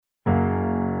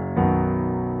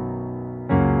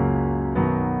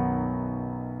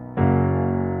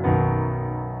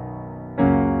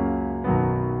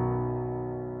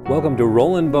Welcome to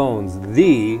Rollin' Bones,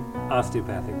 the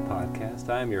osteopathic podcast.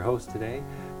 I am your host today,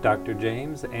 Dr.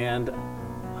 James, and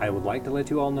I would like to let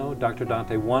you all know Dr.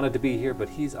 Dante wanted to be here, but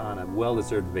he's on a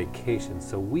well-deserved vacation,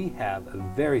 so we have a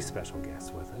very special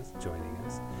guest with us, joining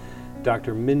us,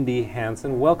 Dr. Mindy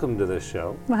Hansen. Welcome to the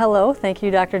show. Well, hello. Thank you,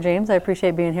 Dr. James. I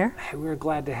appreciate being here. We're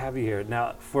glad to have you here.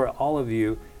 Now, for all of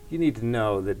you, you need to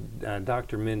know that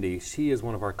Dr. Mindy, she is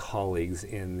one of our colleagues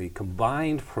in the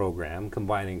combined program,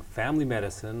 combining family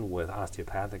medicine with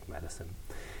osteopathic medicine.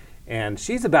 And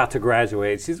she's about to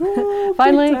graduate. She's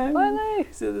finally.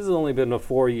 So this has only been a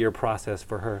 4-year process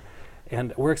for her.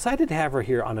 And we're excited to have her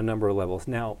here on a number of levels.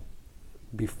 Now,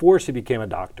 before she became a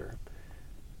doctor,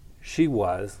 she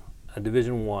was a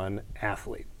Division I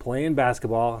athlete, playing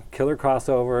basketball, killer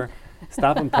crossover,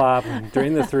 stop and pop,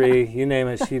 during the three, you name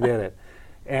it, she did it.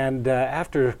 And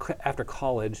after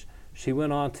college, she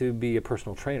went on to be a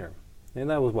personal trainer. And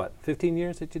that was, 15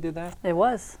 years that you did that? It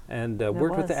was. And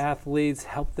worked with the athletes,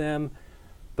 helped them,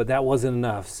 but that wasn't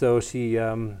enough. So she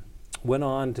went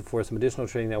on for some additional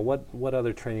training. Now, what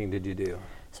other training did you do?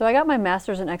 So I got my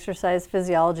master's in exercise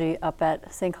physiology up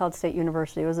at St. Cloud State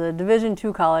University. It was a Division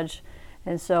II college.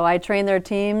 And so I trained their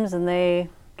teams, and they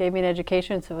gave me an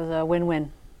education, so it was a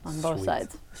win-win on both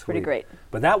sides. It's pretty great.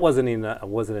 But that wasn't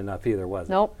enough either, was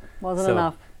it? Nope, wasn't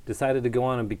enough. Decided to go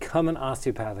on and become an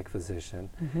osteopathic physician,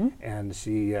 and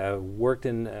she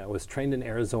was trained in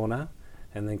Arizona,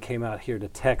 and then came out here to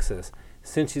Texas.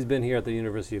 Since she's been here at the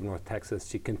University of North Texas,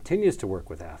 she continues to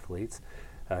work with athletes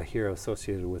here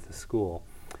associated with the school.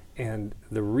 And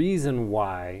the reason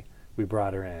why we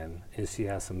brought her in is she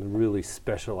has some really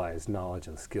specialized knowledge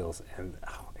and skills, and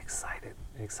excited.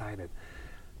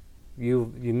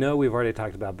 You know we've already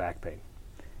talked about back pain,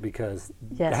 because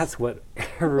that's what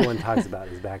everyone talks about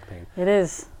is back pain. It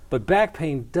is. But back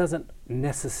pain doesn't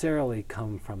necessarily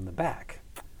come from the back.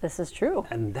 This is true.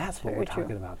 And that's what we're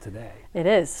talking about today. It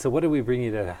is. So what do we bring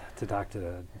you to talk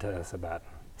to us about?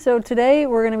 So today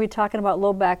we're going to be talking about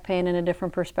low back pain in a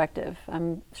different perspective.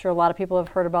 I'm sure a lot of people have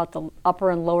heard about the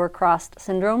upper and lower crossed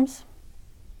syndromes.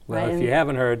 Well, right? if you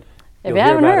haven't heard, you'll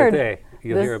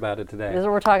hear about it today. This is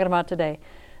what we're talking about today.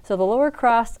 So the lower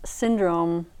crossed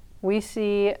syndrome we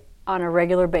see on a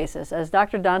regular basis. As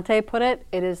Dr. Dante put it,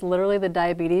 it is literally the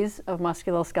diabetes of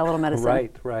musculoskeletal medicine.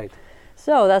 Right.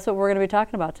 So that's what we're going to be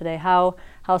talking about today, how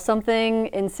something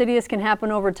insidious can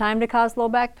happen over time to cause low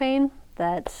back pain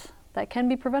that can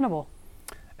be preventable.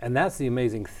 And that's the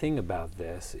amazing thing about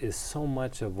this, is so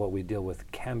much of what we deal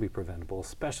with can be preventable,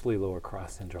 especially lower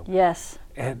cross syndrome. Yes.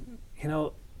 And,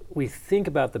 we think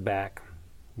about the back.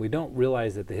 We don't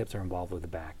realize that the hips are involved with the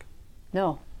back.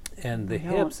 No. And the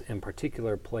hips in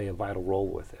particular play a vital role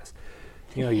with this.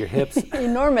 Your hips.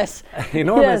 Enormous.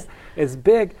 Yes. It's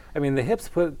big. I mean, the hips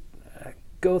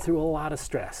go through a lot of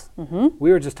stress.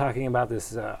 We were just talking about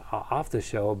this off the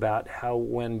show, about how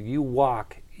when you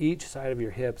walk, each side of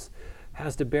your hips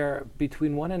has to bear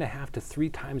between 1.5 to 3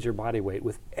 times your body weight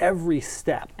with every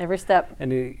step. Every step.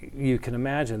 And you can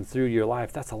imagine through your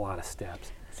life, that's a lot of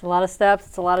steps. It's a lot of steps,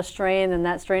 it's a lot of strain, and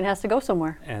that strain has to go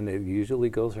somewhere. And it usually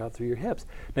goes out through your hips.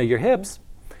 Now, your hips,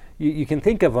 you can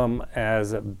think of them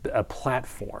as a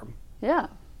platform. Yeah.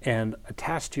 And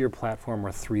attached to your platform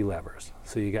are 3 levers.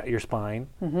 So you got your spine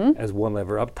as one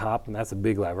lever up top, and that's a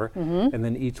big lever. And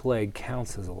then each leg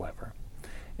counts as a lever.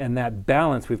 And that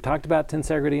balance, we've talked about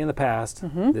tensegrity in the past.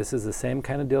 This is the same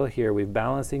kind of deal here. We're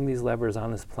balancing these levers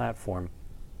on this platform.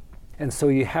 And so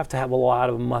you have to have a lot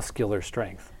of muscular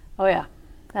strength. Oh yeah,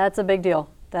 that's a big deal.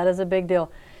 That is a big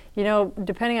deal.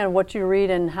 Depending on what you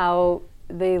read and how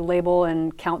they label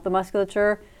and count the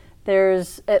musculature,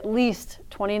 there's at least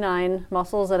 29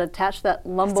 muscles that attach to that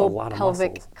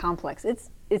lumbopelvic complex.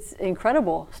 It's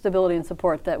incredible stability and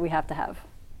support that we have to have.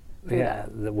 Yeah,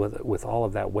 with all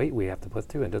of that weight we have to put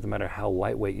through, it doesn't matter how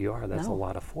lightweight you are, that's a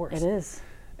lot of force. It is.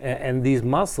 And these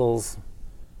muscles,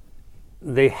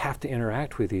 they have to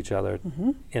interact with each other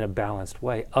in a balanced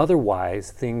way. Otherwise,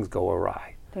 things go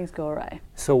awry.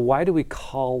 So why do we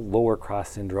call lower cross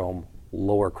syndrome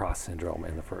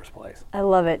in the first place? I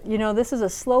love it. This is a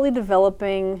slowly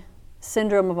developing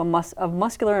syndrome of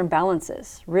muscular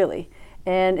imbalances, really.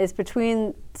 And it's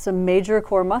between some major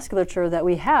core musculature that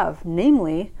we have,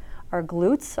 namely our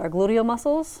glutes, our gluteal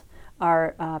muscles,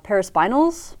 our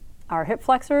paraspinals, our hip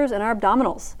flexors, and our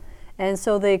abdominals. And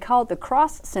so they call it the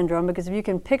cross syndrome because if you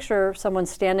can picture someone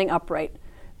standing upright,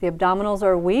 the abdominals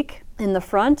are weak in the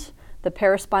front, the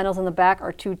paraspinals in the back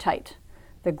are too tight.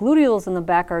 The gluteals in the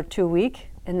back are too weak,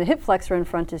 and the hip flexor in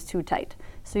front is too tight.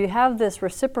 So you have this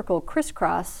reciprocal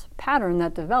crisscross pattern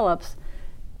that develops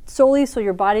solely so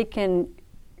your body can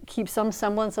keep some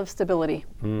semblance of stability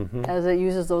as it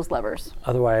uses those levers.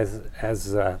 Otherwise,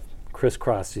 as Chris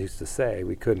Cross used to say,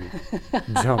 we couldn't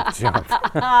jump.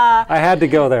 I had to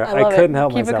go there. I couldn't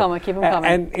help myself. Keep them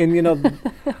coming. And you know,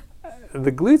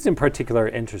 the glutes in particular are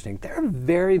interesting. They're a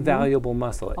very valuable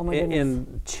muscle. Oh my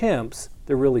In chimps,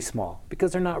 they're really small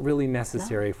because they're not really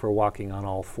necessary for walking on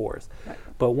all fours. Right.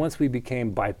 But once we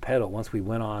became bipedal, once we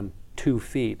went on 2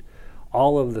 feet,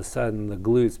 all of a sudden the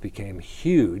glutes became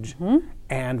huge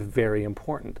and very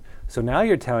important. So now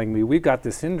you're telling me we've got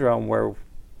this syndrome where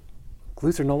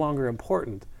glutes are no longer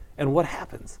important. And what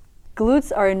happens?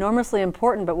 Glutes are enormously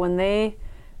important, but when they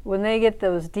get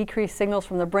those decreased signals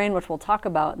from the brain, which we'll talk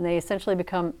about, and they essentially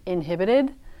become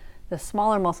inhibited, the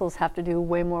smaller muscles have to do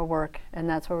way more work, and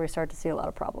that's where we start to see a lot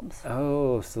of problems.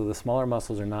 Oh, so the smaller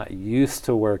muscles are not used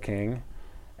to working,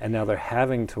 and now they're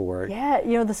having to work. Yeah,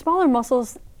 you know, the smaller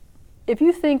muscles, if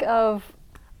you think of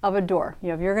a door, you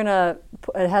know, if you're gonna,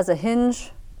 it has a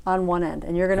hinge on one end,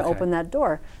 and you're gonna open that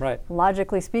door. Right.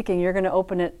 Logically speaking, you're gonna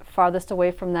open it farthest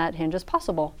away from that hinge as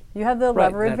possible. You have the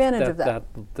lever advantage of that.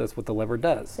 That's what the lever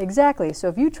does. Exactly. So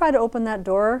if you try to open that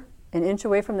door an inch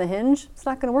away from the hinge, it's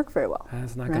not gonna work very well.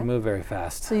 It's not going to move very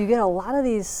fast. So you get a lot of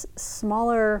these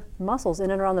smaller muscles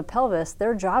in and around the pelvis.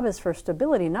 Their job is for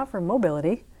stability, not for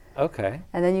mobility. Okay.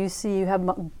 And then you have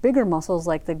bigger muscles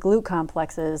like the glute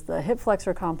complexes, the hip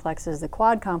flexor complexes, the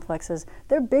quad complexes.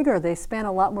 They're bigger. They span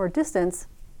a lot more distance,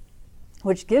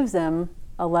 which gives them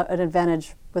an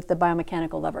advantage with the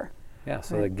biomechanical lever. Yeah,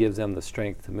 so that gives them the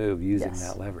strength to move using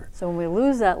that lever. So when we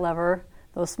lose that lever,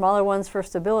 those smaller ones for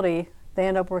stability, they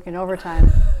end up working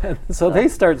overtime. So they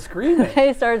start screaming.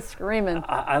 They start screaming.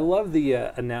 I love the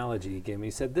analogy you gave me.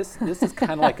 You said this is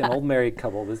kind of like an old married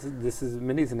couple. This is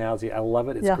Mindy's analogy. I love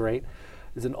it. It's great.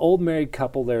 There's an old married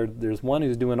couple. There's one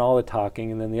who's doing all the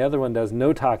talking, and then the other one does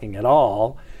no talking at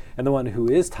all. And the one who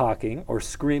is talking, or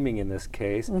screaming in this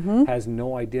case, has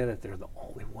no idea that they're the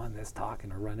only one that's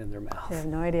talking or running their mouth. They have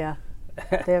no idea.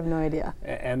 They have no idea.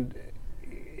 And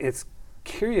it's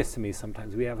curious to me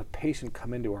sometimes. We have a patient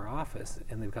come into our office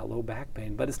and they've got low back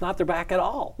pain, but it's not their back at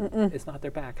all. It's not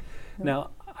their back.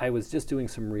 Now, I was just doing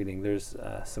some reading. There's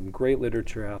some great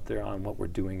literature out there on what we're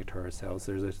doing to ourselves.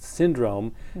 There's a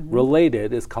syndrome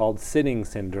related. It's called sitting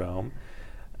syndrome.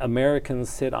 Americans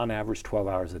sit on average 12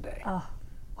 hours a day. Oh,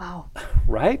 wow.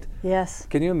 Right? Yes.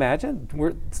 Can you imagine?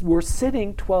 We're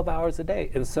sitting 12 hours a day.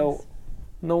 And so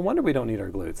no wonder we don't need our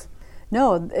glutes.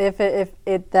 No,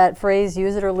 if that phrase,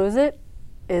 use it or lose it,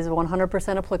 is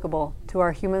 100% applicable to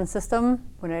our human system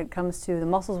when it comes to the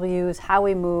muscles we use, how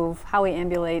we move, how we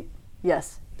ambulate.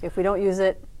 Yes, if we don't use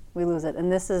it, we lose it.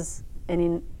 And this is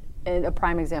a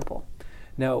prime example.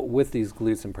 Now, with these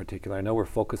glutes in particular, I know we're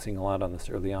focusing a lot on this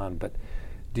early on, but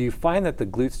do you find that the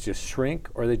glutes just shrink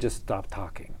or they just stop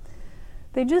talking?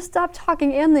 They just stop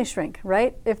talking and they shrink,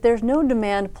 right? If there's no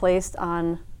demand placed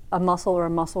on a muscle or a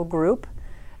muscle group,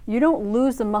 you don't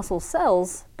lose the muscle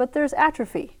cells, but there's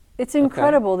atrophy. It's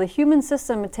incredible. The human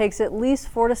system, it takes at least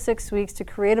 4 to 6 weeks to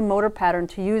create a motor pattern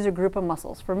to use a group of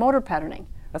muscles for motor patterning.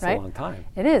 That's right? a long time.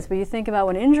 It is, but you think about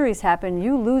when injuries happen,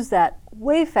 you lose that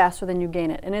way faster than you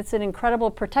gain it. And it's an incredible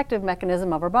protective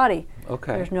mechanism of our body.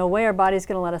 Okay. There's no way our body's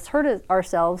going to let us hurt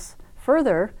ourselves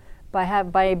further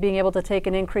by being able to take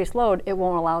an increased load. It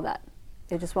won't allow that.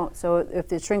 It just won't. So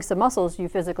if it shrinks the muscles, you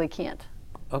physically can't.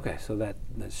 Okay, so that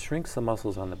shrinks the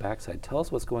muscles on the backside. Tell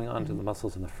us what's going on to the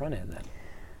muscles in the front end then.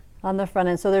 On the front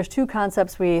end. So there's two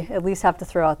concepts we at least have to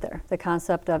throw out there. The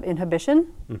concept of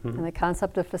inhibition and the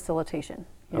concept of facilitation.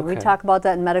 You know, we talk about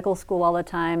that in medical school all the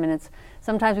time, and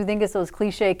sometimes we think it's those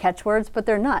cliche catchwords, but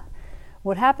they're not.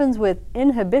 What happens with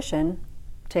inhibition,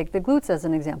 take the glutes as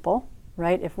an example,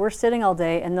 right? If we're sitting all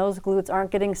day and those glutes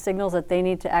aren't getting signals that they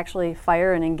need to actually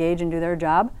fire and engage and do their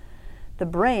job, the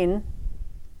brain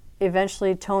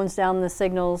eventually tones down the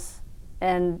signals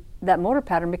and that motor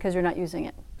pattern because you're not using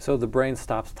it. So the brain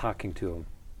stops talking to them.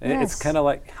 Yes. It's kind of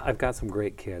like, I've got some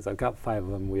great kids. I've got 5 of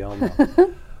them, we all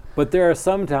know. But there are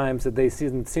some times that they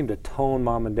seem to tone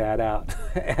mom and dad out.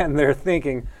 And they're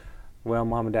thinking, well,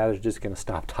 mom and dad are just going to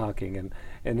stop talking. And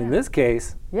in this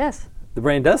case, yes, the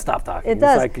brain does stop talking. It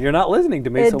does. It's like, you're not listening to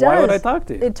me, so why would I talk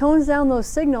to you? It tones down those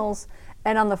signals.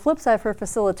 And on the flip side, for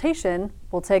facilitation,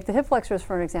 we'll take the hip flexors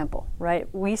for an example, right?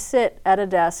 We sit at a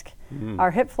desk.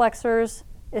 Our hip flexors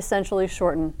essentially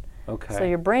shorten. Okay. So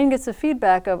your brain gets the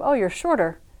feedback of, oh, you're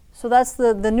shorter. So that's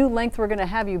the new length we're going to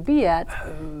have you be at.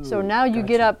 So now you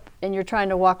get up and you're trying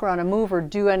to walk around and move or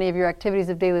do any of your activities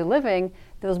of daily living.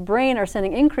 Those brain are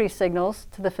sending increased signals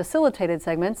to the facilitated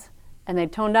segments, and they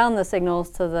tone down the signals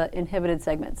to the inhibited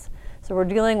segments. So we're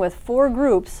dealing with 4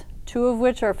 groups, 2 of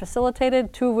which are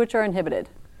facilitated, 2 of which are inhibited.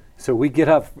 So we get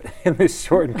up in this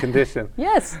shortened condition.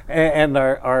 Yes. And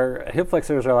our hip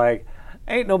flexors are like,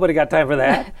 ain't nobody got time for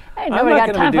that. Ain't I'm nobody not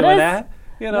got going to time be for doing this. that.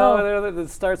 You know, No. they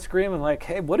start screaming like,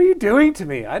 hey, what are you doing to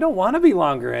me? I don't want to be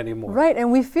longer anymore. Right,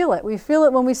 and we feel it. We feel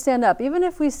it when we stand up. Even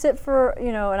if we sit for,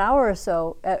 an hour or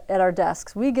so at our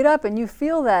desks, we get up and you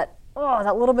feel that,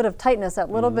 that little bit of tightness,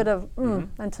 that little bit of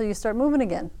until you start moving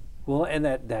again. Well, and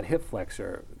that hip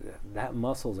flexor, that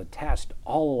muscle's attached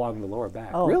all along the lower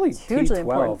back. Oh, Really it's hugely T12,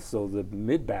 important. so the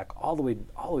mid back all the way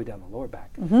down the lower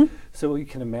back. Mm-hmm. So you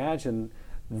can imagine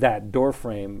that door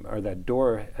frame or that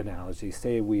door analogy.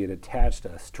 Say we had attached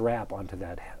a strap onto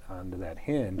that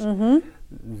hinge. Mm-hmm.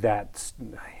 That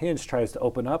hinge tries to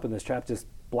open up, and the strap just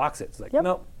blocks it. It's like, Yep.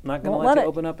 nope, not going to Won't let let you it.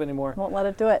 open up anymore. Won't let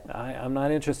it do it. I'm not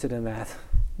interested in that.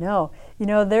 No.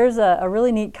 There's a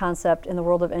really neat concept in the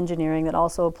world of engineering that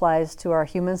also applies to our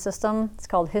human system. It's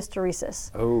called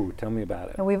hysteresis. Oh, tell me about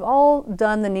it. And we've all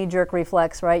done the knee-jerk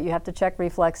reflex, right? You have to check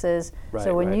reflexes. Right,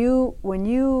 so when right.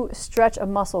 you stretch a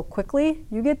muscle quickly,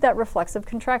 you get that reflexive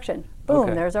contraction. Boom,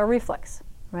 Okay. there's our reflex,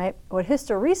 right? What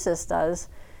hysteresis does,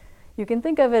 you can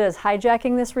think of it as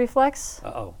hijacking this reflex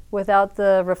Uh-oh. without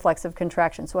the reflexive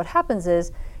contraction. So what happens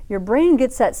is your brain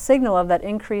gets that signal of that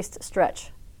increased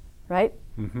stretch, right?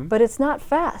 Mm-hmm. But it's not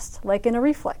fast, like in a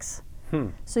reflex.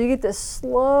 So you get this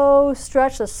slow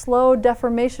stretch, a slow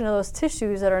deformation of those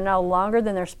tissues that are now longer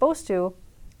than they're supposed to.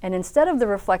 And instead of the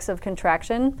reflexive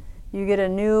contraction, you get a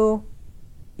new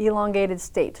elongated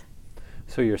state.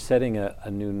 So you're setting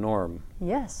a new norm.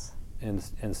 Yes.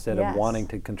 Instead Yes. of wanting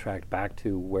to contract back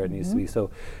to where it needs to be. So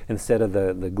instead of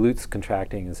the glutes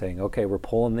contracting and saying, okay, we're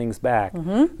pulling things back, the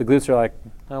glutes are like,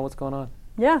 oh, what's going on?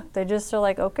 Yeah, they just are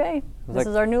like, okay, this like-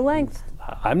 is our new length.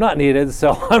 I'm not needed,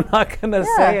 so I'm not going to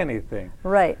Yeah. say anything.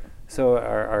 Right, So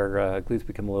our glutes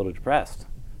become a little depressed.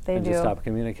 they and do. just stop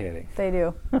communicating. They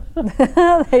do.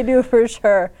 They do for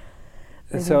sure.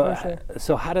 They do So, for sure.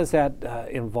 so how does that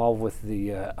involve with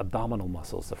the abdominal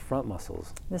muscles, the front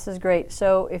muscles? This is great.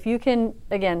 So if you can,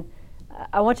 again,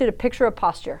 I want you to picture a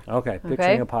posture. Okay,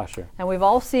 picturing a posture. And we've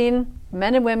all seen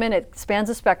men and women, it spans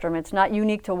a spectrum. It's not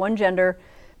unique to one gender,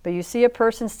 but you see a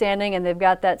person standing and they've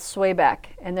got that sway back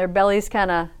and their belly's kind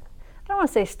of, I don't want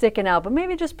to say sticking out, but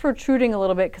maybe just protruding a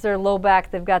little bit because they're low back,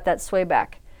 they've got that sway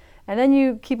back. And then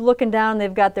you keep looking down,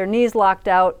 they've got their knees locked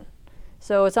out.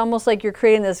 So it's almost like you're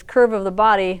creating this curve of the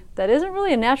body that isn't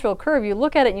really a natural curve. You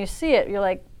look at it and you see it, you're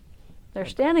like, they're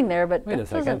standing there, but Wait a that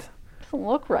second. doesn't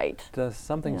look right. Does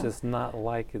something Yeah. just not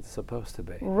like it's supposed to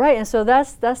be? Right, and so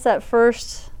that's that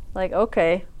first, like,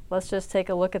 okay, let's just take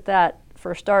a look at that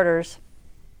for starters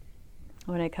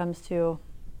when it comes to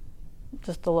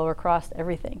just the lower cross,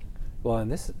 everything. Well,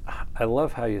 and I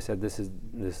love how you said this is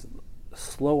this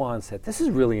slow onset. This is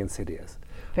really insidious.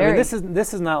 I mean, Very.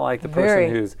 this is not like the Very.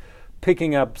 person who's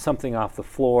picking up something off the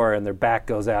floor and their back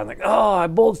goes out and like, oh, I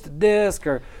bulged a disc,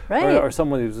 or Right. or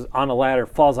someone who's on a ladder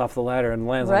falls off the ladder and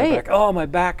lands on Right. their back. Oh, my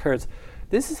back hurts.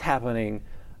 This is happening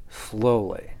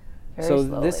slowly. Very so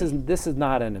slowly. this is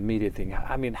not an immediate thing.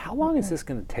 I mean, how long is this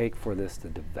going to take for this to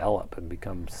develop and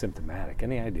become symptomatic?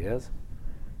 Any ideas?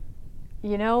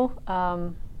 You know,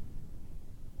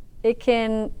 it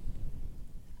can,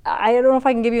 I don't know if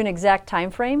I can give you an exact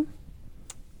time frame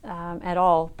at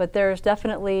all, but there's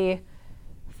definitely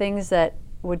things that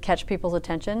would catch people's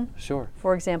attention. Sure.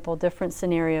 For example, different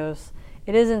scenarios.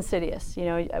 It is insidious. You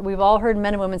know, we've all heard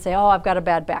men and women say, oh, I've got a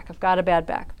bad back, I've got a bad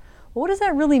back. Well, what does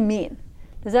that really mean?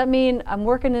 Does that mean I'm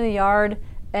working in the yard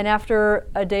and after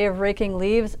a day of raking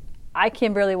leaves, I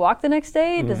can barely walk the next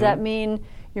day? Does that mean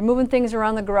you're moving things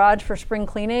around the garage for spring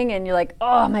cleaning and you're like,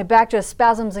 oh, my back just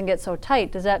spasms and gets so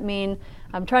tight? Does that mean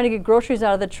I'm trying to get groceries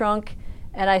out of the trunk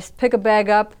and I pick a bag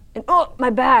up and, oh, my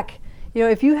back? You know,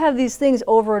 if you have these things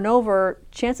over and over,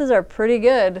 chances are pretty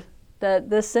good that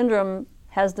this syndrome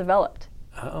has developed.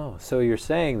 Oh, so you're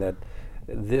saying that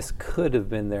this could have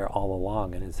been there all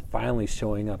along and it's finally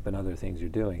showing up in other things you're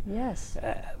doing. Yes,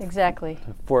 exactly.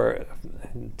 For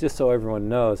just so everyone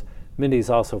knows, Mindy's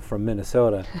also from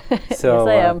Minnesota, so Yes,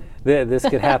 I am. This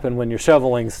could happen when you're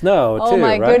shoveling snow Oh too,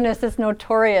 my right? goodness, it's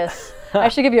notorious. I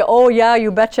should give you, oh yeah,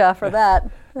 you betcha for that.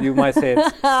 You might say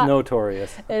it's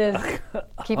notorious. It is.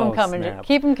 Keep them Oh, coming. snap.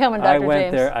 Keep them coming, Dr. I went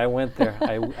James. there. I went there.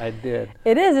 I did.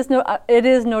 It is. It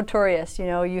is notorious. You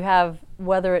know, you have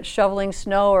whether it's shoveling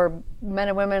snow or men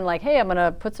and women like, hey, I'm going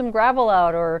to put some gravel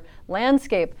out or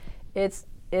landscape. It's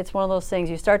one of those things.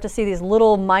 You start to see these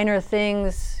little minor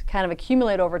things kind of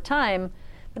accumulate over time.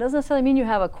 It doesn't necessarily mean you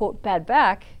have a quote bad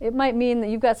back. It might mean that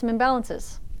you've got some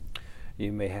imbalances.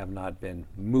 You may have not been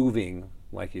moving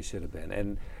like you should have been.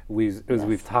 And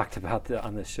we've talked about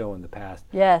on this show in the past.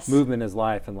 Yes. Movement is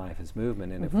life and life is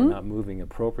movement. And if we're not moving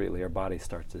appropriately, our body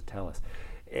starts to tell us.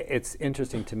 It's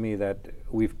interesting to me that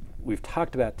we've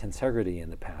talked about tensegrity in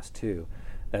the past too,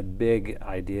 that big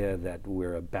idea that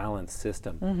we're a balanced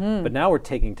system. But now we're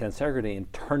taking tensegrity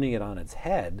and turning it on its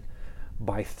head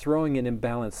by throwing it in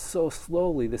balance so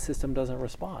slowly the system doesn't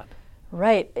respond.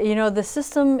 Right. You know, the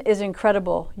system is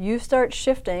incredible. You start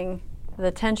shifting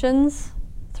the tensions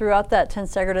throughout that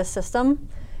tensegritus system,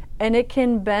 and it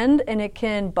can bend and it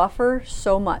can buffer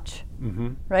so much.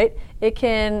 Right? It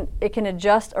can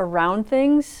adjust around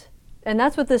things. And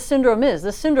that's what this syndrome is.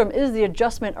 This syndrome is the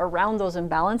adjustment around those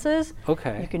imbalances.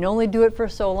 Okay. You can only do it for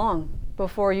so long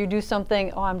before you do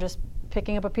something, I'm just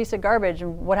picking up a piece of garbage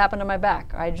and what happened to my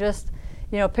back? I just,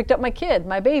 picked up my kid,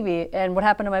 my baby, and what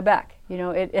happened to my back?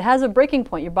 It has a breaking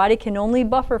point. Your body can only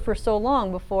buffer for so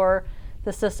long before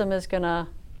the system is going to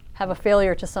have a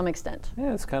failure to some extent.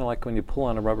 Yeah, it's kind of like when you pull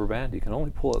on a rubber band. You can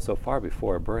only pull it so far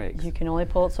before it breaks. You can only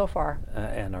pull it so far.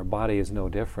 And our body is no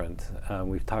different.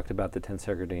 We've talked about the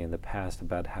tensegrity in the past,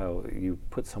 about how you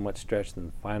put so much stress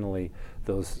and finally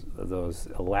those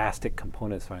elastic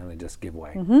components finally just give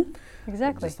way.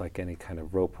 Exactly. Just like any kind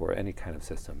of rope or any kind of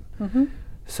system.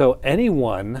 So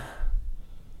anyone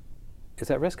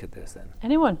is at risk at this then?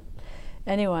 Anyone.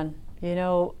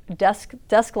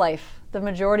 Desk life, the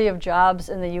majority of jobs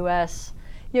in the U.S.,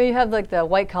 you have like the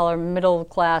white collar, middle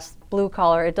class, blue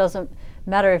collar. It doesn't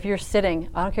matter if you're sitting.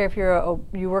 I don't care if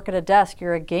you work at a desk,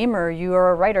 you're a gamer, you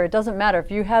are a writer. It doesn't matter. If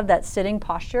you have that sitting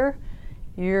posture,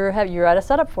 you're at a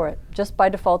setup for it, just by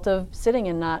default of sitting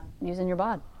and not using your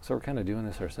bod. So we're kind of doing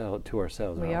this to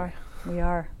ourselves, aren't we? We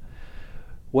are.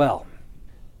 Well,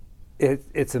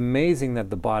 it's amazing that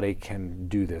the body can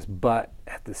do this, but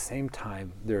at the same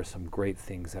time, there are some great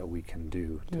things that we can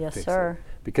do to fix it.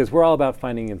 Because we're all about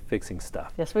finding and fixing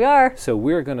stuff. Yes, we are. So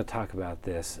we're going to talk about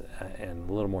this in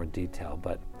a little more detail,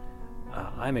 but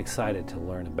I'm excited to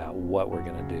learn about what we're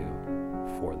going to do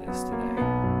for this today.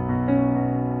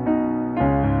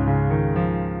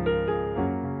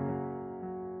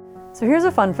 So here's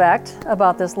a fun fact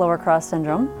about this lower cross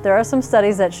syndrome. There are some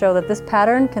studies that show that this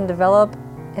pattern can develop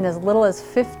in as little as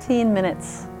 15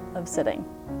 minutes of sitting.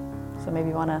 So maybe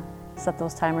you want to set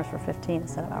those timers for 15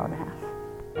 instead of an hour and a half.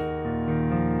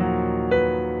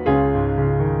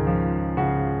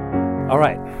 All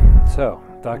right, so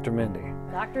Dr. Mindy.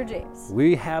 Dr. James.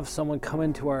 We have someone come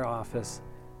into our office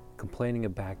complaining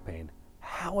of back pain.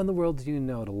 How in the world do you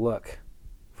know to look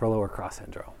for lower cross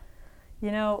syndrome?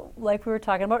 Like we were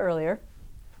talking about earlier,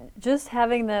 just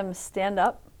having them stand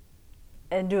up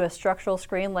and do a structural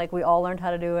screen like we all learned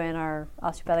how to do in our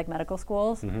osteopathic medical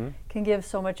schools can give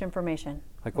so much information.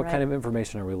 Like what kind of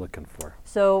information are we looking for?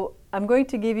 So I'm going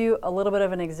to give you a little bit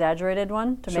of an exaggerated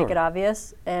one to make it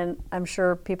obvious, and I'm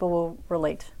sure people will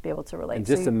be able to relate. And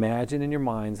just imagine in your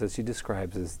minds as she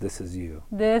describes this is you.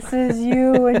 This is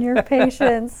you and your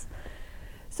patients.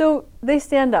 So they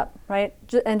stand up, right?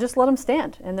 And just let them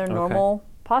stand in their normal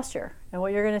posture. And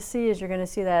what you're going to see is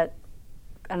that,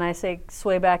 and I say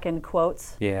sway back in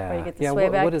quotes. Yeah. You get the sway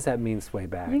back. What does that mean, sway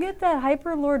back? You get that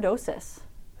hyperlordosis.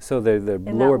 So the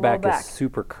lower back is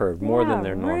super curved, more than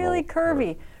their normal. Really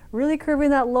curvy. Really curvy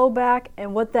in that low back.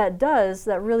 And what that does,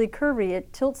 that really curvy,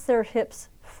 it tilts their hips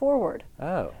forward.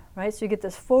 Oh. Right? So you get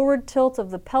this forward tilt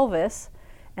of the pelvis.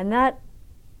 And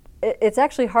it's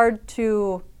actually hard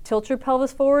to tilt your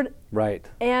pelvis forward. Right.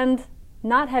 And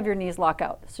not have your knees lock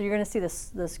out. So you're going to see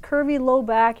this curvy low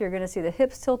back. You're going to see the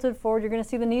hips tilted forward. You're going to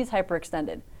see the knees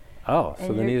hyperextended. Oh,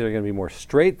 so the knees are going to be more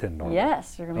straight than normal.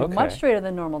 Yes, you're going to be much straighter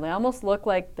than normal. They almost look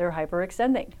like they're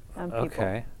hyperextending on people.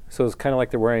 Okay. So it's kind of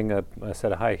like they're wearing a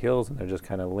set of high heels and they're just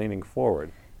kind of leaning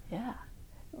forward. Yeah.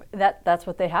 That's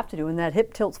what they have to do. When that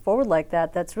hip tilts forward like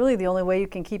that, that's really the only way you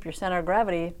can keep your center of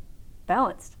gravity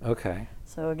balanced. Okay.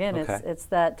 So again, it's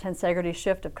that tensegrity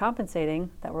shift of compensating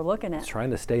that we're looking at. It's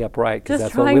trying to stay upright, because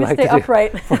that's what we like to do. Just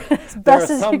trying to stay upright as best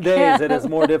as you can. There are some days it is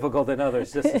more difficult than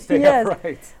others just to stay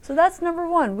upright. So that's number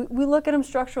one. We look at them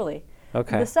structurally.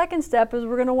 Okay. The second step is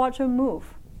we're going to watch them move.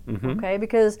 Okay,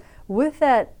 because with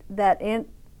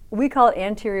we call it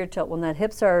anterior tilt, when that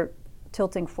hips are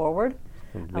tilting forward.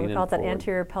 We call it that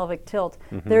anterior pelvic tilt.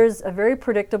 There's a very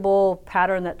predictable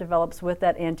pattern that develops with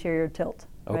that anterior tilt.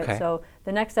 Right? Okay. So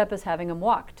the next step is having them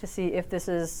walk to see if this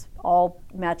is all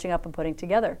matching up and putting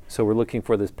together. So we're looking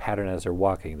for this pattern as they're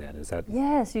walking then, is that?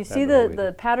 Yes, you see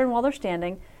the pattern while they're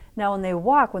standing. Now when they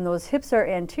walk, when those hips are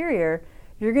anterior,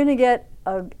 you're going to get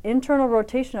an internal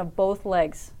rotation of both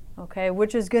legs, okay,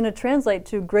 which is going to translate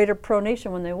to greater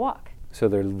pronation when they walk. So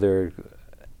they're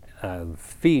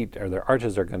feet or their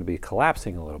arches are going to be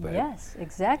collapsing a little bit. Yes,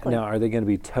 exactly. Now, are they going to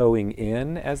be toeing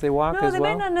in as they walk No, as they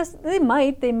well? may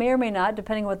not they may or may not,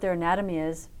 depending what their anatomy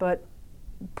is, but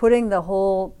putting the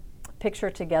whole picture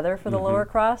together for the lower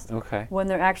cross, Okay. when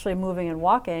they're actually moving and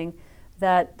walking,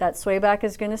 that sway back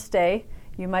is going to stay.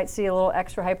 You might see a little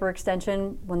extra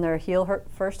hyperextension when their heel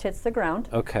first hits the ground,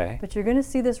 Okay. but you're going to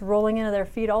see this rolling into their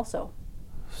feet also.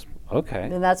 Okay.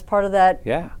 And that's part of that,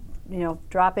 Yeah.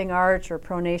 dropping arch or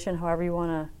pronation, however you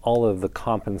want to. All of the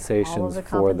compensations All of the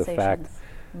for the fact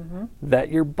compensations. that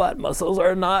your butt muscles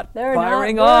are not They're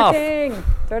firing not off. working.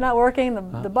 They're not working. The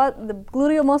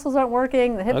gluteal muscles aren't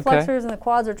working. The hip Okay. flexors and the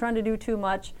quads are trying to do too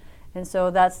much. And so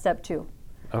that's step 2.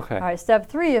 Okay. All right, step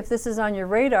 3, if this is on your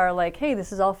radar, like, hey,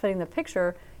 this is all fitting the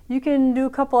picture, you can do a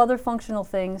couple other functional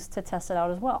things to test it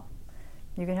out as well.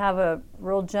 You can have a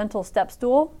real gentle step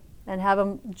stool and have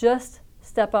them just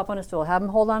step up on a stool. Have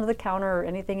them hold onto the counter or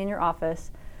anything in your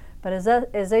office. But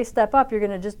as they step up, you're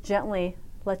going to just gently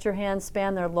let your hands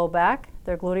span their low back,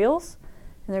 their gluteals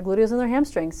and their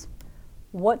hamstrings.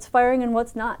 What's firing and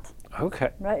what's not, Okay.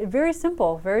 right? Very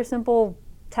simple,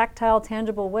 tactile,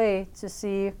 tangible way to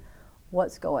see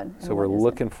what's going. So we're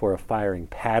looking for a firing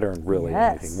pattern, really.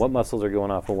 Yes. Anything. What muscles are going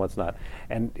off and what's not.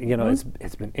 And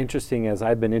it's been interesting as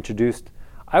I've been introduced.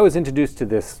 I was introduced to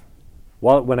this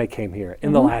when I came here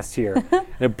in the last year, and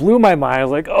it blew my mind. I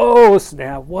was like, "Oh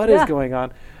snap! What is going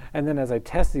on?" And then as I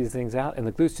test these things out, and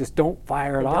the glutes just don't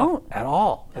fire at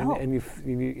all. No. And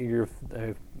you're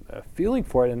feeling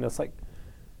for it, and it's like,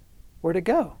 where'd it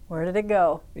go? Where did it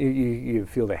go? You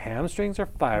feel the hamstrings are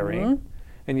firing,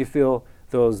 and you feel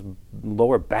those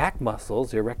lower back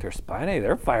muscles, the erector spinae,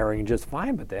 they're firing just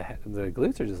fine, but the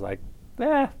glutes are just like,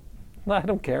 I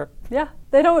don't care. Yeah,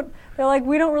 they're like,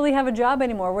 we don't really have a job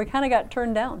anymore. We kind of got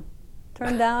turned down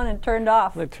and turned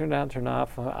off. Like turn down, turn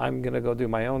off. I'm gonna go do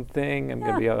my own thing. I'm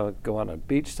gonna go on a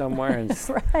beach somewhere and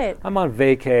Right. I'm on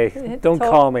vacay. Don't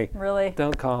call me. Really?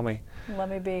 Don't call me. Let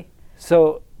me be.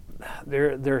 So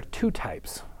there are 2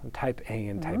 types, type A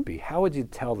and type B. How would you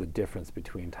tell the difference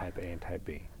between type A and type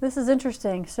B? This is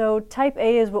interesting. So type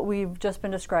A is what we've just been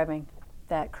describing.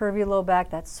 That curvy low back,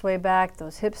 that sway back,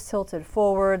 those hips tilted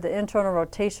forward, the internal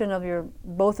rotation of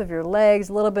both of your legs,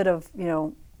 a little bit of,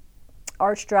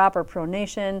 arch drop or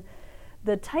pronation.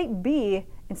 The type B,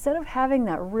 instead of having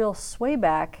that real sway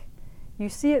back, you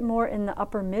see it more in the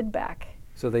upper mid back.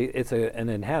 So it's an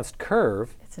enhanced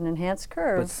curve, It's an enhanced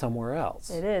curve. but somewhere else.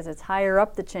 It is. It's higher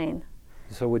up the chain.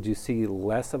 So would you see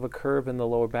less of a curve in the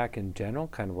lower back in general,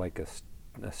 kind of like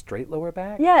a straight lower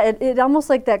back? Yeah, it almost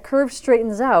like that curve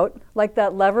straightens out, like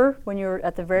that lever when you were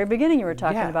at the very beginning you were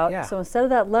talking about. Yeah. So instead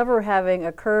of that lever having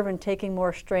a curve and taking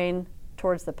more strain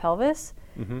towards the pelvis,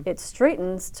 it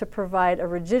straightens to provide a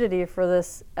rigidity for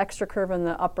this extra curve in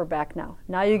the upper back now.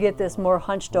 Now you get this more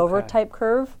hunched over type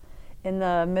curve in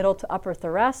the middle to upper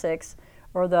thoracics,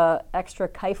 or the extra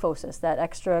kyphosis, that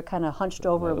extra kind of hunched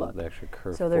over look. The extra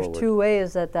curve So there's forward. 2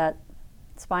 ways that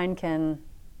spine can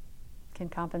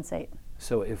compensate.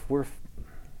 So if we're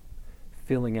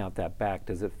filling out that back,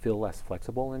 does it feel less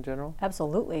flexible in general?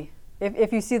 Absolutely.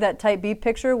 If you see that type B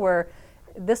picture where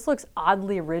this looks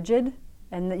oddly rigid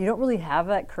and that you don't really have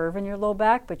that curve in your low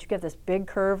back, but you get this big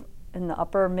curve in the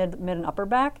upper mid and upper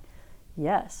back,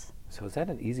 yes. So is that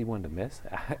an easy one to miss?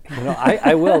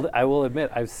 I will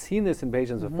admit I've seen this in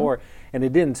patients before, and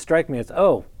it didn't strike me as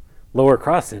lower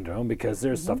cross syndrome because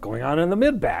there's stuff going on in the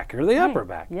mid back or the upper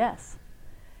back. Yes,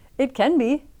 it can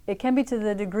be. It can be to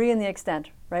the degree and the extent,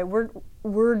 right?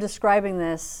 We're describing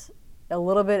this a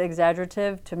little bit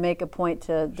exaggerative to make a point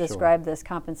to describe this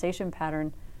compensation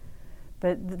pattern.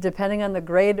 But depending on the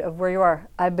grade of where you are,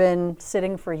 I've been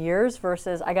sitting for years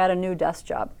versus I got a new desk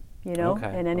job,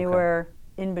 and anywhere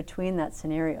in between that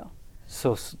scenario.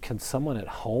 So can someone at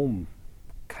home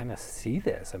kind of see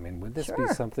this? I mean, would this be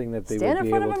Sure. something that they Stand would in be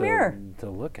front able of a mirror. to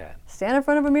look at? Stand in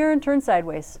front of a mirror and turn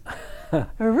sideways.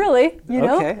 Really,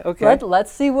 Okay.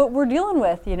 Let's see what we're dealing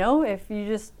with, If you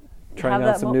just Trying have on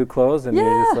that some new clothes and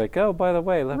you're just like, oh, by the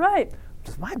way, right.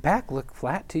 does my back look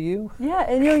flat to you? Yeah,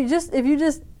 and if you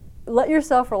just let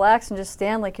yourself relax and just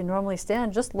stand like you normally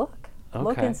stand, just look.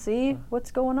 Look Okay. and see what's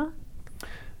going on.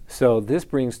 So this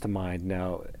brings to mind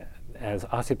now, as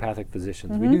osteopathic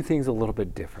physicians, we do things a little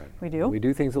bit different. We do. We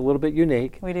do things a little bit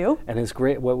unique. We do. And it's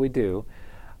great what we do.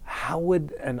 How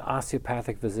would an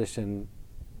osteopathic physician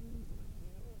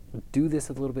do this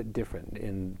a little bit different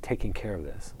in taking care of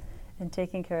this? And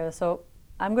taking care of this. So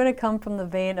I'm going to come from the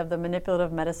vein of the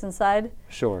manipulative medicine side.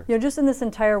 Sure. Just in this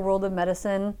entire world of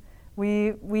medicine,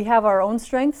 we have our own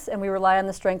strengths and we rely on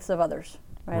the strengths of others.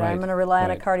 Right? I'm going to rely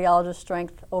on a cardiologist's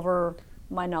strength over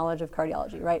my knowledge of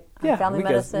cardiology, right? I'm Yeah, family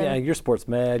medicine. Yeah, you're sports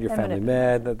med, you're family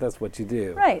med. That's what you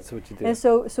do. Right. That's what you do. And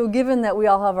so given that we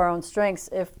all have our own strengths,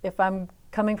 if I'm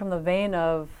coming from the vein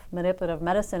of manipulative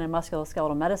medicine and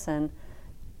musculoskeletal medicine,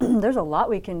 there's a lot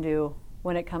we can do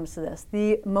when it comes to this.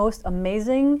 The most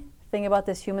amazing thing about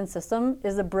this human system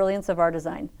is the brilliance of our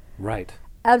design. Right.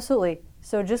 Absolutely.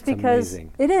 So just because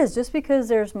amazing. it is, just because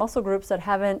there's muscle groups that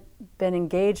haven't been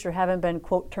engaged or haven't been,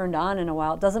 quote, turned on in a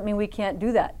while, doesn't mean we can't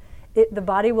do that. The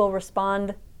body will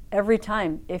respond every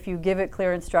time if you give it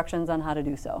clear instructions on how to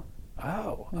do so.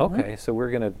 Oh, okay. So we're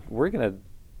gonna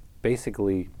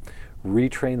basically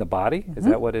retrain the body. Is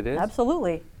that what it is?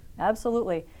 Absolutely.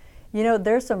 Absolutely. You know,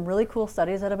 there's some really cool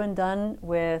studies that have been done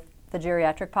with the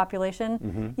geriatric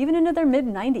population, even into their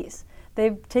mid-90s.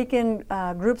 They've taken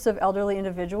groups of elderly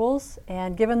individuals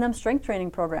and given them strength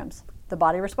training programs. The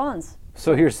body responds.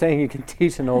 So you're saying you can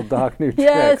teach an old dog new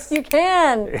Yes, tricks? you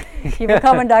can. Keep it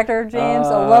coming, Dr. James.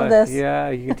 I love this. Yeah,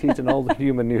 you can teach an old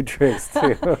human new tricks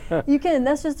too. You can.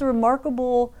 That's just the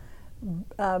remarkable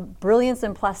brilliance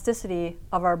and plasticity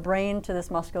of our brain to this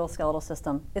musculoskeletal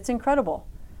system. It's incredible.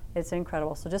 It's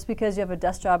incredible. So just because you have a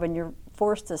desk job and you're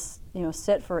forced to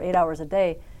sit for 8 hours a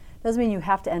day, doesn't mean you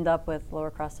have to end up with lower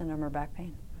cross syndrome or back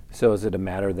pain. So is it a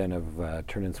matter then of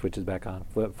turning switches back on,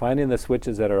 finding the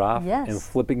switches that are off Yes. and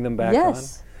flipping them back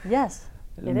Yes, yes,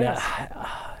 it now, is.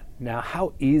 Now,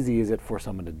 how easy is it for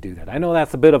someone to do that? I know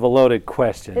that's a bit of a loaded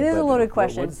question. It is a but loaded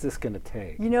question. What's this going to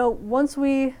take? You know, once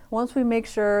we make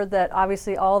sure that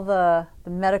obviously all the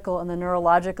medical and the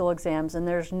neurological exams and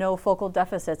there's no focal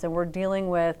deficits and we're dealing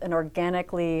with an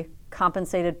organically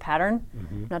compensated pattern.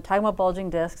 I'm not talking about bulging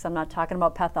discs. I'm not talking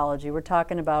about pathology. We're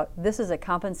talking about this is a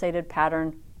compensated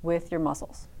pattern with your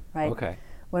muscles, right? Okay.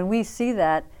 When we see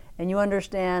that and you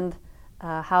understand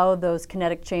how those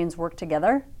kinetic chains work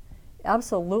together,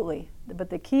 absolutely. But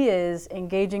the key is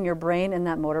engaging your brain in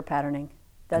that motor patterning.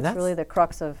 That's really the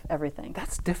crux of everything.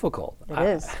 That's difficult. It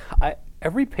is.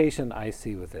 Every patient I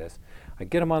see with this, I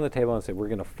get them on the table and say, we're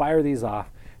going to fire these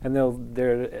off, and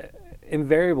they're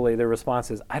invariably their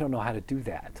response is, I don't know how to do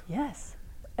that. Yes,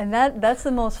 and that's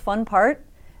the most fun part.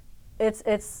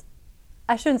 It's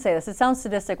I shouldn't say this. It sounds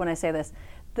sadistic when I say this.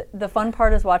 The fun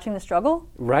part is watching the struggle.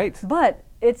 Right. But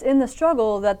it's in the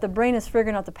struggle that the brain is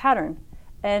figuring out the pattern.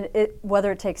 And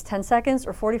whether it takes 10 seconds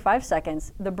or 45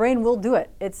 seconds, the brain will do it.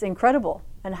 It's incredible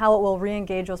and how it will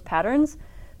re-engage those patterns.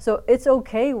 So it's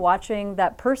okay watching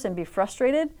that person be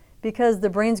frustrated because the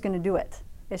brain's going to do it.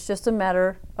 It's just a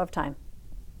matter of time.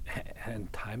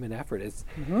 And time and effort.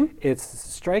 It's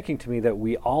striking to me that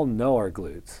we all know our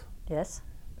glutes. Yes.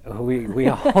 We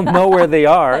all know where they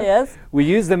are. Yes. We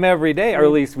use them every day, or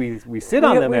at least we sit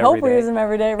on them every day. We hope we use them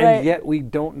every day, right. And yet we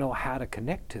don't know how to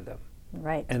connect to them.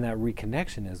 Right. And that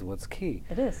reconnection is what's key.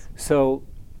 It is. So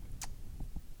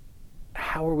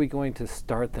how are we going to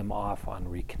start them off on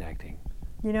reconnecting?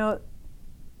 You know,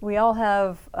 we all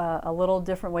have a little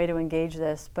different way to engage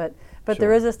this, but Sure.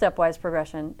 there is a stepwise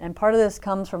progression. And part of this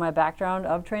comes from my background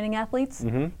of training athletes,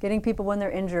 getting people when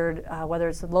they're injured, whether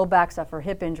it's low back stuff or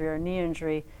hip injury or knee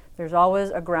injury, there's always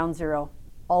a ground zero,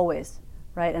 always,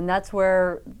 right? And that's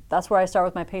where I start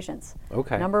with my patients.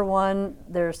 Okay. Number one,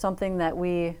 there's something that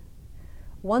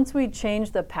once we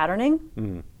change the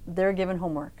patterning, they're given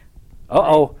homework.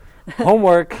 Uh-oh,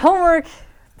 homework. Homework,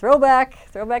 throwback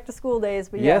to school days.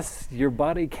 But Yes, your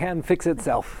body can fix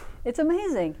itself. it's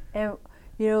amazing. And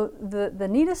you know, the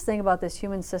neatest thing about this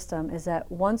human system is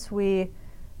that once we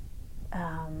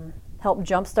help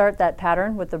jumpstart that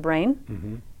pattern with the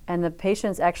brain and the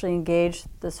patients actually engage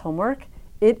this homework,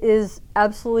 it is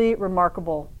absolutely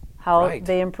remarkable how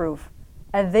they improve.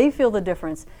 And they feel the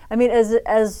difference. I mean,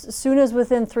 as soon as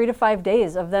within 3 to 5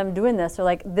 days of them doing this, they're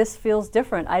like, this feels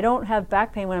different. I don't have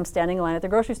back pain when I'm standing in line at the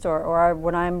grocery store or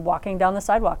when I'm walking down the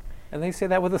sidewalk. And they say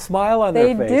that with a smile on their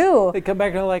face. They do. They come back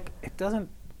and they're like, it doesn't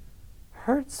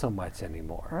hurt so much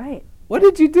anymore. Right. What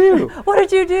did you do? What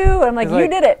did you do? And I'm like, you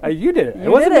did it. You did it. You It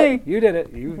wasn't did me. it. You did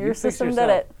it. You Your fixed system yourself.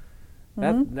 did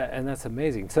it. And that's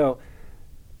amazing. So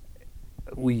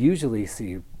we usually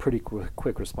see pretty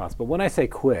quick response. But when I say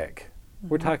quick,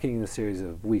 we're talking in a series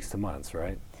of weeks to months,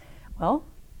 right? Well,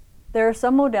 there are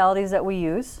some modalities that we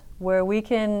use where we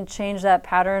can change that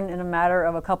pattern in a matter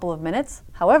of a couple of minutes.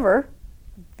 However,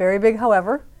 very big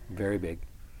however, Very big.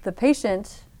 the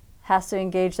patient has to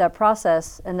engage that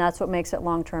process, and that's what makes it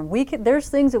long-term. There's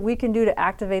things that we can do to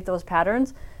activate those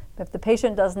patterns, but if the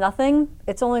patient does nothing,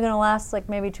 it's only going to last like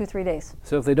maybe 2-3 days.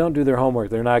 So if they don't do their homework,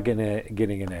 they're not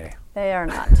getting an A. They are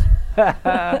not.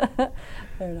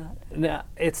 They're not. Now,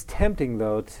 it's tempting,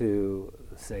 though, to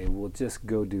say, well, just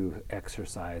go do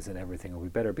exercise and everything will be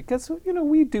better. Because,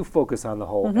 we do focus on the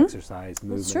whole exercise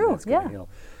movement. It's true, that's gonna yeah. heal.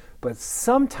 But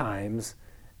sometimes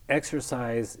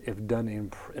exercise, if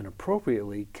done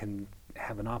inappropriately, can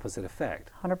have an opposite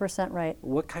effect. 100% right.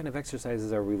 What kind of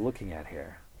exercises are we looking at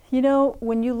here?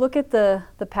 When you look at the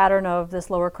pattern of this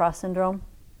lower cross syndrome,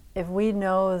 if we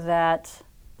know that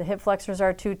the hip flexors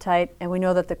are too tight and we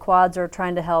know that the quads are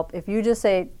trying to help, if you just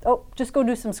say, just go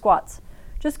do some squats,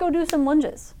 just go do some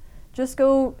lunges, just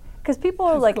go, because people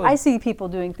are like, I see people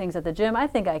doing things at the gym, I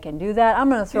think I can do that, I'm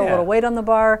going to throw a little weight on the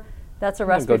bar, that's a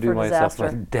recipe for disaster.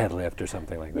 Go do myself a deadlift or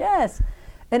something like that. Yes,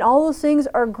 and all those things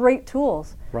are great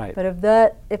tools. Right. But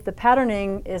if the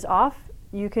patterning is off,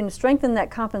 you can strengthen that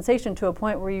compensation to a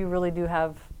point where you really do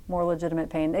have more legitimate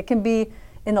pain. It can be,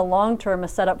 in the long term, a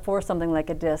setup for something like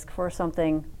a disc, for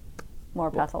something more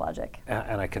pathologic.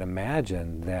 And I can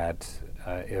imagine that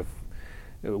if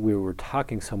we were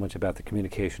talking so much about the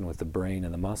communication with the brain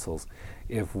and the muscles,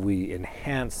 if we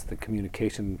enhance the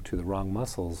communication to the wrong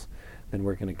muscles, then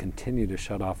we're going to continue to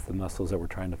shut off the muscles that we're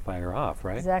trying to fire off,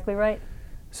 right? Exactly right.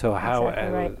 So how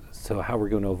we're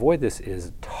going to avoid this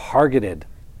is targeted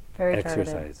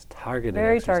exercise.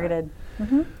 Very targeted.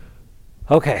 Mm-hmm.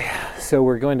 Okay, so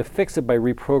we're going to fix it by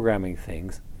reprogramming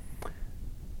things.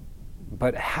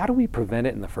 But how do we prevent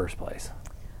it in the first place?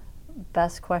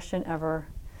 Best question ever.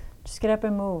 Just get up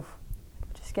and move.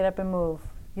 Just get up and move.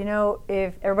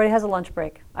 If everybody has a lunch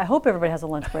break, I hope everybody has a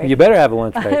lunch break. You better have a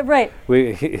lunch break. Right.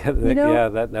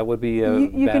 That would be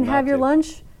you can have your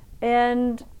lunch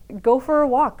and go for a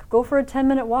walk. Go for a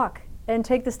 10-minute walk and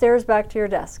take the stairs back to your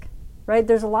desk. Right?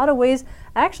 There's a lot of ways.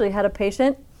 I actually had a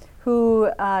patient who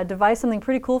devised something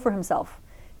pretty cool for himself,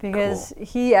 because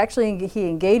he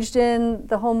engaged in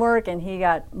the homework and he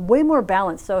got way more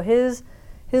balance. So his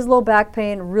low back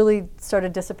pain really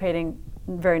started dissipating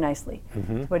very nicely.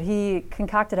 Mm-hmm. What he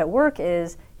concocted at work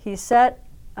is he set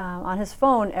on his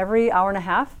phone every hour and a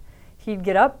half, he'd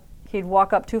get up, he'd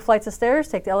walk up 2 flights of stairs,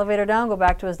 take the elevator down, go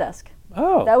back to his desk.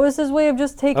 Oh. That was his way of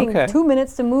just taking 2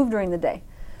 minutes to move during the day.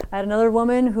 I had another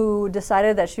woman who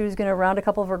decided that she was going to round a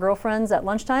couple of her girlfriends at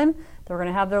lunchtime. They were going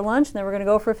to have their lunch and they were going to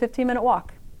go for a 15-minute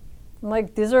walk. I'm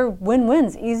like, these are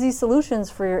win-wins, easy solutions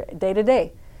for your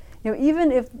day-to-day.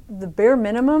 Even if the bare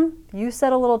minimum, you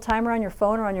set a little timer on your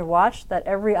phone or on your watch that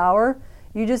every hour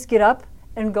you just get up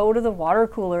and go to the water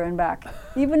cooler and back.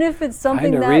 Even if it's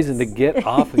something that's... Find a reason to get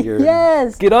off of your...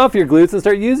 Yes. Get off your glutes and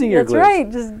start using your glutes.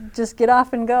 That's right. Just get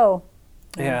off and go.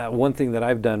 Yeah, one thing that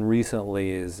I've done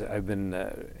recently is I've been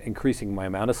increasing my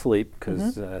amount of sleep,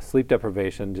 because sleep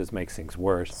deprivation just makes things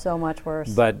worse. So much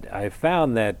worse. But I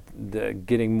found that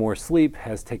getting more sleep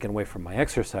has taken away from my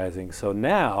exercising. So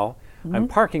now I'm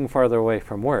parking farther away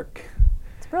from work.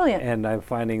 It's brilliant. And I'm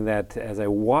finding that as I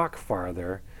walk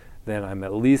farther, then I'm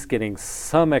at least getting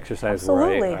some exercise.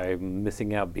 Absolutely. Where I'm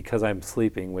missing out because I'm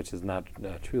sleeping, which is not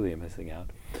truly a missing out.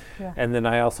 Yeah. And then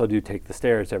I also do take the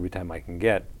stairs every time I can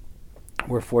get.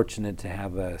 We're fortunate to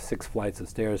have 6 flights of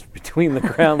stairs between the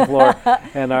ground floor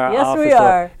and our office. Yes, we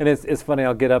are. And it's funny,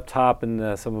 I'll get up top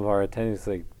and some of our attendings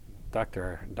say,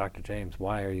 Dr. James,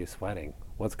 why are you sweating?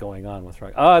 What's going on? What's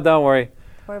wrong? Oh, don't worry.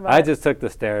 I just took the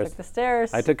stairs.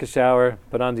 I took a shower,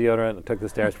 put on deodorant, and took the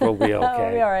stairs. We'll be okay.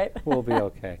 We'll be all right. We'll be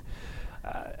okay.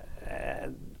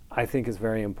 I think it's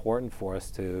very important for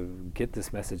us to get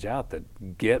this message out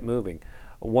that get moving.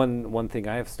 One thing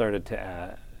I have started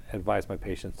to advise my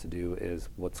patients to do is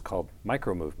what's called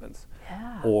micro movements,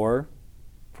 or,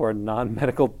 for a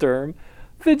non-medical term,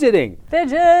 fidgeting.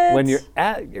 Fidget! When you're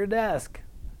at your desk,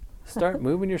 start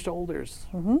moving your shoulders,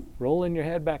 rolling your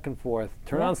head back and forth,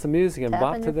 turn on some music and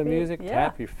bop to the music,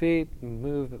 tap your feet, and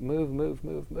move, and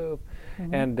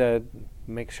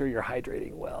make sure you're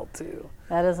hydrating well too.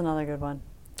 That is another good one.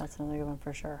 That's another good one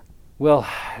for sure. Well,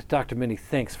 Dr. Minnie,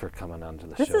 thanks for coming on to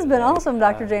the show. This has been awesome,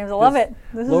 Dr. James. I love it.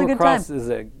 This is a good time. Lower cross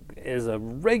is a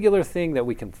regular thing that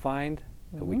we can find,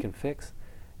 that we can fix,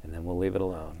 and then we'll leave it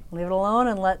alone. Leave it alone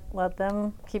and let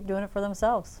them keep doing it for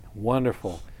themselves.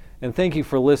 Wonderful. And thank you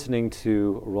for listening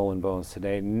to Rollin' Bones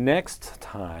today. Next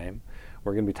time,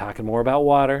 we're going to be talking more about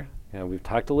water. We've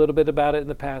talked a little bit about it in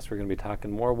the past. We're going to be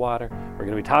talking more water. We're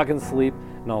going to be talking sleep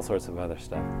and all sorts of other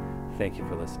stuff. Thank you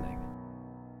for listening.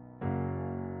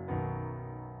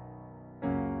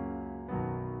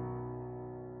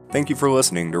 Thank you for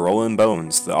listening to Rollin'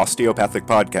 Bones, the osteopathic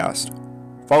podcast.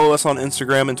 Follow us on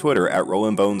Instagram and Twitter at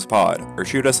RollinBonesPod, or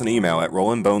shoot us an email at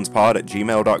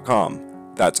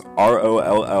rollinbonespod@gmail.com. That's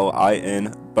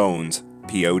ROLLIN Bones,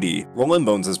 POD. Rollin'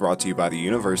 Bones is brought to you by the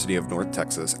University of North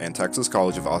Texas and Texas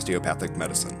College of Osteopathic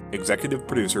Medicine. Executive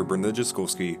producer Brenda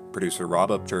Jaskulski, producer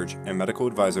Rob Upchurch, and medical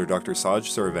advisor Dr. Saj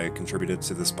Survey contributed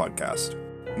to this podcast.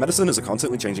 Medicine is a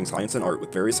constantly changing science and art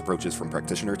with various approaches from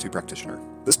practitioner to practitioner.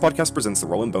 This podcast presents the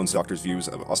Roll and Bones doctor's views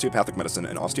of osteopathic medicine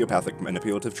and osteopathic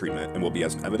manipulative treatment and will be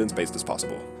as evidence-based as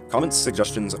possible. Comments,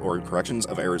 suggestions, or corrections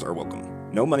of errors are welcome.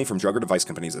 No money from drug or device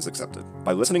companies is accepted.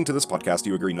 By listening to this podcast,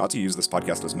 you agree not to use this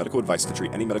podcast as medical advice to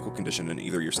treat any medical condition in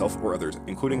either yourself or others,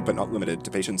 including but not limited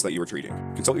to patients that you are treating.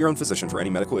 Consult your own physician for any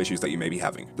medical issues that you may be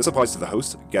having. This applies to the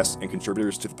host, guests, and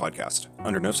contributors to the podcast.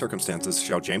 Under no circumstances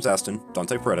shall James Aston,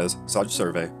 Dante Paredes, Saj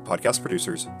Survey, podcast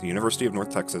producers, the University of North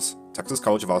Texas, Texas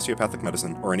College of Osteopathic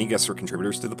Medicine, or any guests or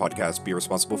contributors to the podcast be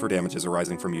responsible for damages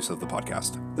arising from use of the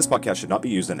podcast. This podcast should not be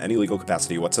used in any legal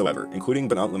capacity whatsoever, including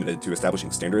but not limited to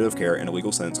establishing standard of care in a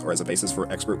legal sense or as a basis for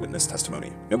expert witness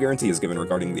testimony. No guarantee is given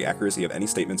regarding the accuracy of any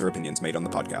statements or opinions made on the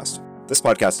podcast. This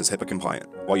podcast is HIPAA compliant.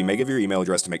 While you may give your email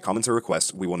address to make comments or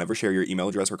requests, we will never share your email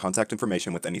address or contact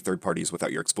information with any third parties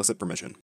without your explicit permission.